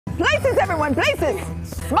Places, everyone, places.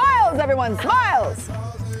 Smiles, everyone, smiles.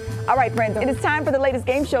 All right, friends, it is time for the latest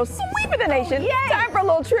game show, Sweep of the Nation. Yay. Time for a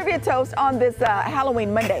little trivia toast on this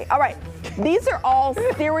Halloween Monday. All right, these are all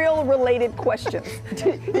cereal-related questions. Did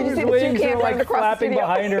you see the two cans running across the studio?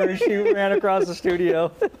 Behind her as she ran across the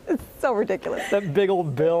studio. It's so ridiculous. That big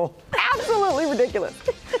old bill. Absolutely ridiculous.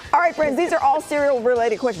 All right, friends, these are all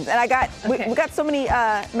cereal-related questions. And we got so many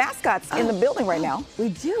mascots in the building right now. We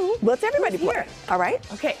do? Let's everybody play. All right?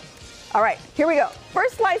 Okay. All right, here we go.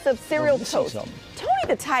 First slice of cereal toast. Tony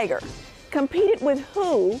the Tiger competed with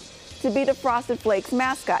who to be the Frosted Flakes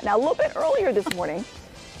mascot? Now, a little bit earlier this morning,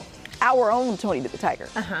 our own Tony the Tiger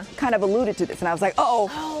kind of alluded to this. And I was like,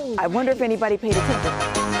 oh, I wonder if anybody paid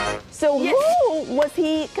attention. So who was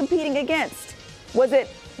he competing against? Was it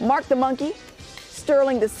Mark the Monkey,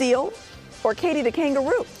 Sterling the Seal, or Katie the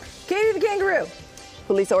Kangaroo? Katie the Kangaroo.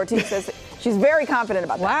 Felisa Ortiz says she's very confident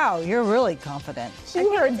about that. Wow, you're really confident.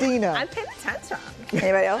 You heard Dina. I'm paying attention.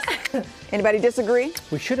 Anybody else? Anybody disagree?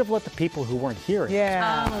 We should have let the people who weren't here.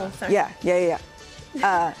 Yeah. Oh, sorry.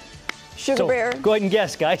 Yeah. Sugar Bear. Go ahead and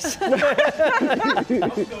guess, guys.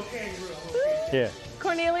 Yeah.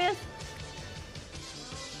 Cornelius.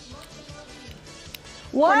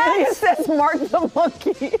 What? Cornelius says Mark the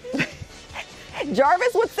Monkey.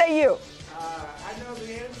 Jarvis, what say you? I know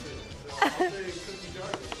the answer, so I'll say Cookie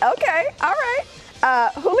Jarvis. Okay, all right.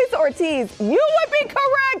 Felisa Ortiz, you would be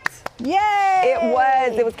correct. Yay!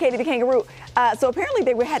 It was Katie the Kangaroo. So apparently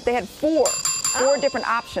they had four different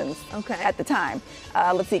options at the time.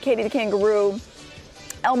 Let's see, Katie the Kangaroo,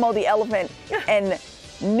 Elmo the Elephant, and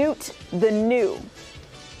Newt the New.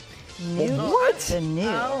 What? The New.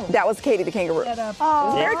 Oh. That was Katie the Kangaroo. It was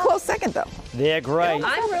a very close second, though. They're great.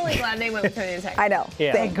 I'm really glad they went with Tony the Tiger. I know.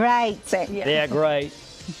 Yeah. Same. Great. Same. Yeah. They're great.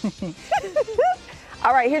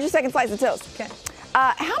 All right, here's your second slice of toast. Okay.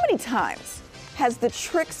 How many times has the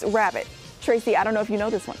Trix Rabbit, Tracy, I don't know if you know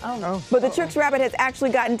this one, but the Trix Rabbit has actually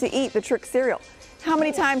gotten to eat the Trix cereal. How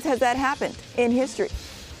many times has that happened in history?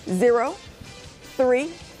 0,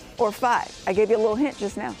 3, or 5? I gave you a little hint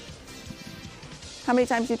just now. How many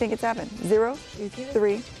times do you think it's happened? 0,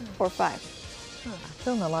 3, or 5?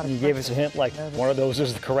 Feeling a lot of You gave us a hint like one of those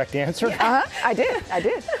is the correct answer. I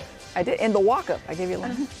did. In the walk-up, I gave you a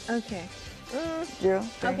little hint. Okay. 0,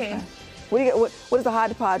 3, Okay. 5. What does the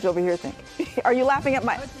hodgepodge over here think? Are you laughing at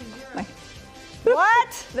my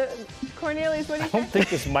What? Cornelius, what do you I don't say? think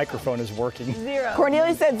this microphone is working. 0.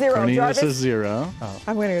 Cornelius said 0. Cornelius Jarvis? says 0.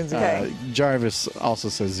 I'm going to go 0. Okay. Jarvis also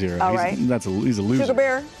says 0. All right. He's a loser. Sugar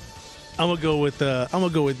Bear? I'm gonna go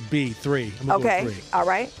with B, 3. I'm gonna Okay. go with 3. All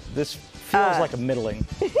right. This feels like a middling.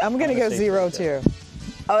 I'm going to go 0 too.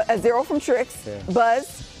 A 0 from Trix. Yeah.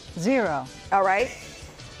 Buzz? 0. All right.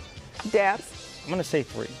 Dabs? I'm going to say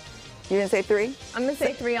 3. You're going to say 3? I'm going to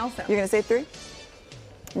say 3 also. You're going to say 3?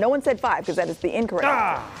 No one said 5 because that is the incorrect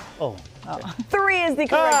answer. Oh. 3 is the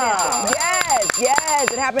correct answer.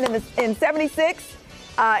 Yes. It happened in 76,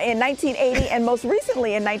 in 1980, and most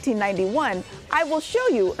recently in 1991. I will show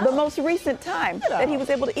you the most recent time that he was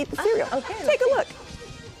able to eat the cereal. Okay. Take a look.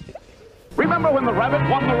 Remember when the rabbit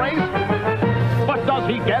won the race? But does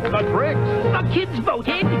he get the Trix? The kids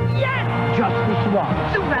voted yes! Just this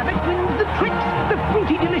once. The rabbit wins the Trix, the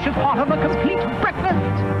fruity, delicious part of a complete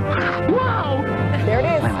breakfast. Wow! There it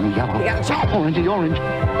is. Lemony yellow, You got a chocolate. orangey orange,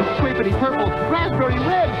 grapey purple, raspberry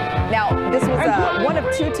red. Now, this was one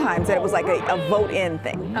of 2 times that it was like a vote-in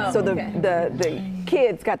thing. Oh, so okay. the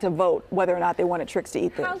kids got to vote whether or not they wanted Trix to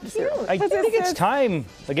eat the How cereal. cute. I think it's time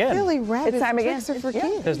again. Really rabbit It's time again. tricks are for Yeah.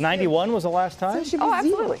 kids. Because 91 was the last time. Oh,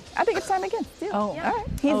 absolutely. I think it's time again. Yeah. Oh. All right.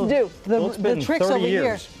 He's due. Well, it's been The Trix 30 over here.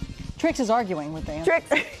 years. Trix is arguing with the answer.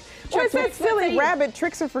 Trix. What's that silly rabbit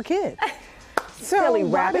tricks are for kids? Silly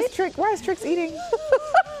rabbit? Why is Trix eating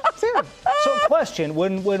cereal? So, question: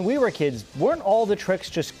 When we were kids, weren't all the Trix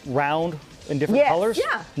just round in different Yes. colors?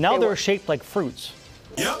 Yeah. Now They they're were. shaped like fruits.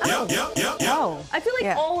 Oh. I feel like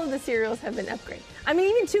Yeah. all of the cereals have been upgraded. I mean,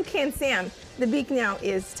 even Toucan Sam, the beak now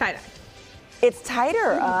is tie-dye. It's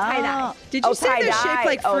tighter. Tie-dye. Did you say they're tie-dye. shaped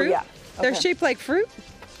like Oh, fruit? yeah. They're Okay. shaped like fruit?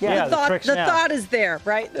 Yeah, The Trix the now. thought is there,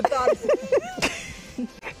 right? The thought is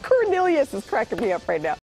Cornelius is cracking me up right now.